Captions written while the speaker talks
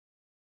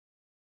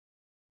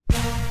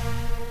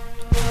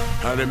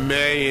100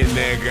 million,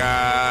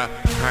 nigga.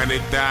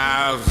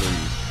 100,000,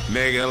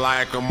 nigga,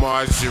 like a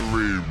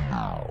Martian.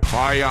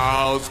 All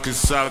y'all hoes can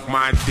suck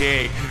my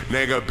dick,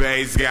 nigga.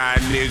 Bass guy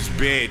in this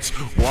bitch.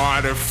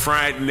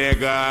 Waterfront,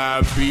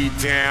 nigga.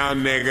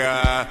 Beat-down,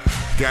 nigga.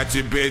 Got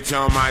your bitch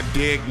on my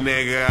dick,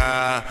 nigga.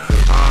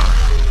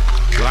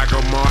 Like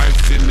a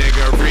Martian,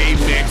 nigga.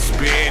 Remix,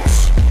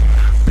 bitch.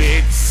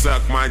 Bitch,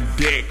 suck my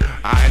dick.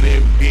 I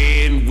done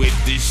been with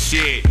this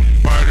shit.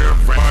 Word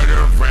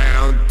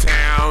around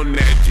town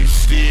that you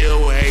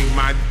still hate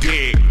my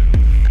dick.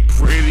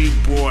 Pretty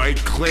boy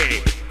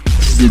click.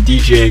 This is the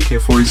DJ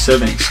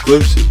AK47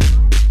 exclusive.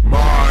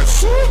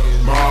 Mars,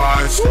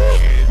 Mars,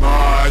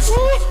 Mars,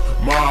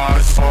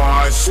 Mars, Mars,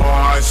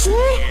 Mars,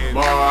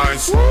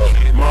 Mars,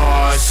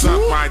 Mars,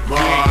 suck my dick,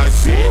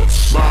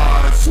 bitch.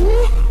 Mars,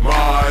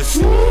 Mars,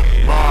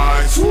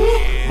 Mars,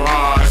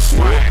 Mars,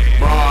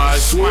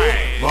 Mars,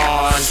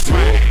 Mars,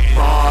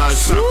 Mars,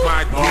 suck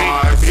my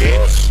dick,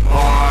 bitch.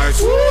 Mars,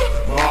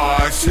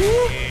 Mars,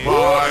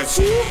 Mars,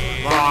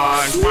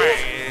 Mars,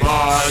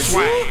 Mars,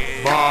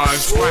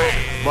 Mars,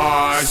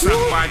 Mars,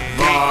 suck my dick,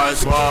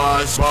 Mars,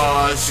 Mars,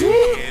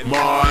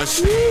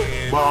 Mars,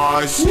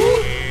 Mars,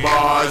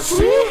 Mars,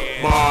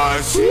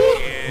 Mars,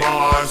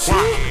 Mars,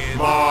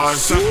 Mars,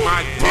 suck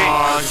my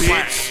dick,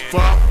 bitch.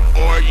 Fuck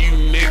all you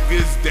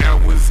niggas that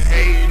was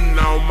hating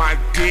on my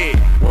dick.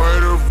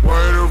 Word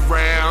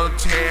around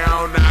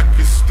town, I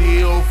can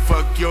still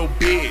fuck your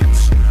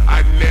bitch.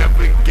 I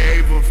never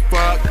gave a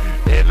fuck,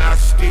 and I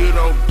still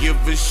don't give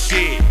a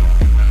shit.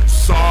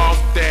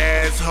 Soft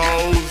ass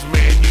hoes,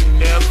 man, you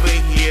never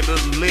hit a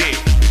lick.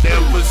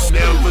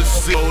 Never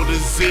sold a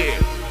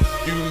zip.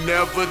 You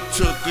never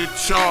took a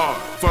charge.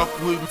 Fuck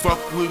with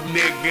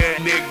nigga,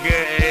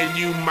 and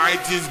you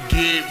might just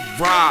get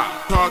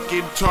robbed.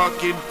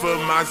 Talking for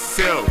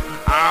myself.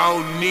 I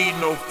don't need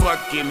no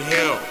fucking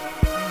help.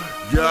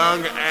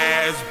 Young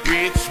ass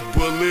bitch,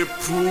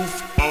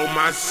 bulletproof on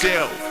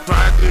myself.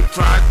 Tried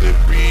to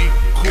be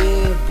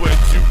cool, but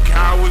you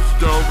cowards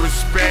don't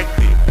respect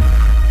it.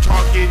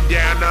 Talking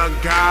down on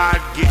God,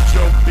 get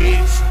your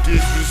bitch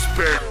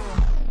disrespect.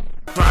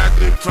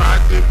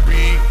 Tried to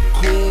be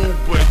cool,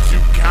 but you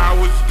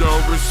cowards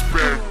don't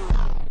respect.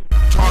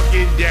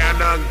 Talking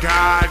down on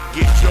God,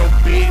 get your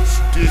bitch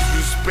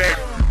disrespect.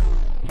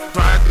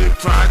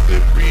 Tried to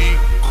be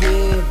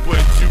cool,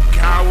 but you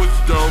cowards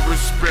don't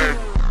respect.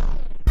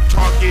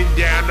 Talking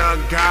down on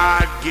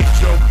God, get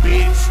your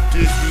bitch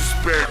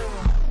disrespect.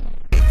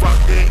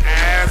 Fucking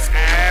ass,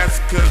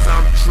 cause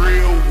I'm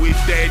trill with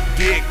that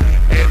dick.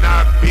 And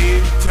I've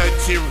been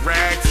touching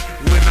racks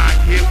when I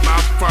hit my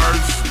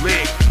first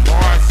lick.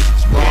 Mars,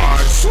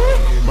 Mars,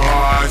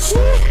 Mars,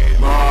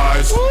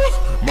 Mars,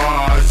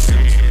 Mars,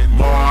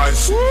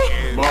 Mars,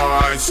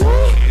 Mars,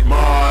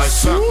 Mars,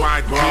 suck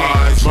my dick.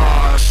 Mars,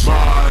 Mars,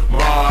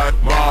 Mars,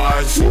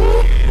 Mars, Mars,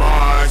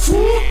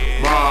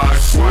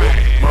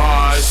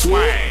 Mars, Mars,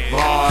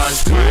 Mars,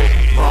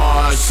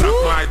 Mars, suck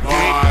my dick,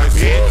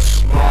 bitch.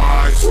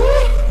 Mars,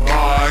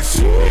 Mars,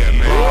 yeah,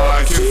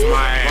 man, kiss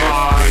my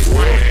ass,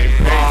 bitch.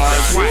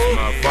 Mars,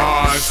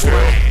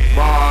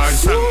 Mars,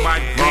 suck my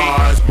dick.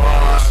 Mars,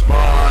 Mars,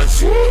 Mars,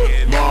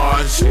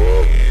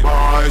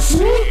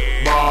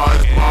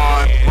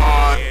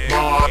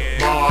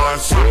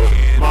 Mars, Mars,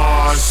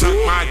 Mars, suck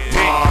my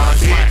dick,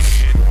 bitch.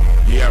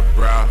 Yeah,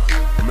 bro,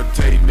 I'ma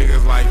tell you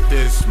niggas like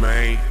this,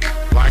 man.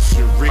 Like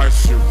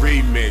your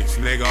remix,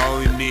 nigga.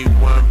 Only need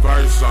one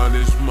verse on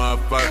this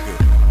motherfucker,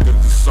 cause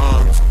the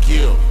song's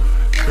killed.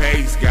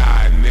 Bass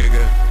guy,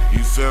 nigga.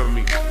 You feel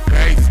me?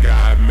 Bass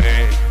guy,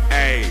 man.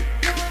 Hey,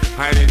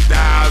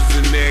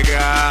 100,000,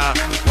 nigga.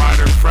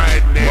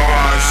 Waterfront, nigga.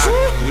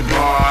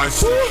 Mars,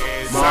 suck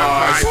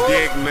my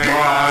dick, nigga.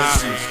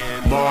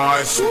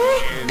 Mars,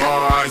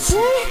 Mars,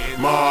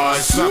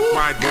 Mars, suck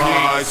my dick,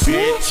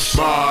 bitch.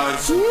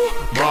 Mars,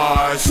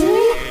 Mars,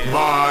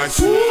 Mars,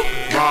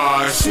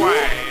 Mars,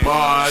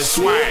 Mars,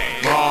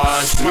 Mars,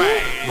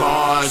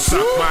 Mars,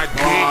 suck my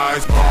dick.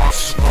 Mars,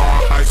 Mars,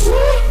 Mars,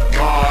 Mars,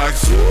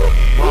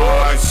 Mars,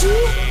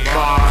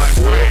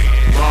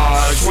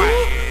 Mars,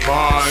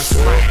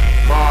 Mars,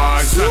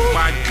 Mars, suck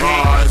my dick,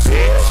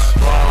 bitch.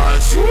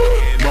 Mars,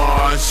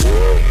 Mars,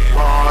 Mars,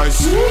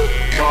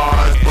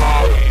 Mars, Mars,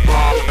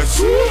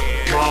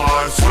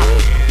 Mars,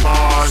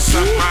 Mars,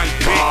 suck my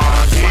dick,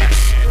 bitch.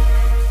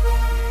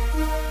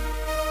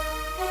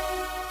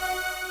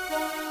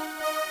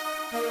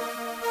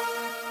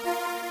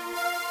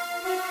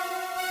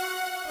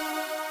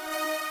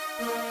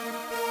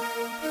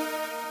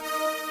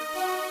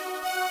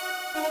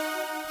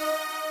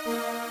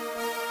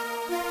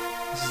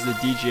 This is the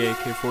DJ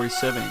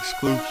AK47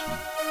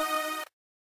 exclusive.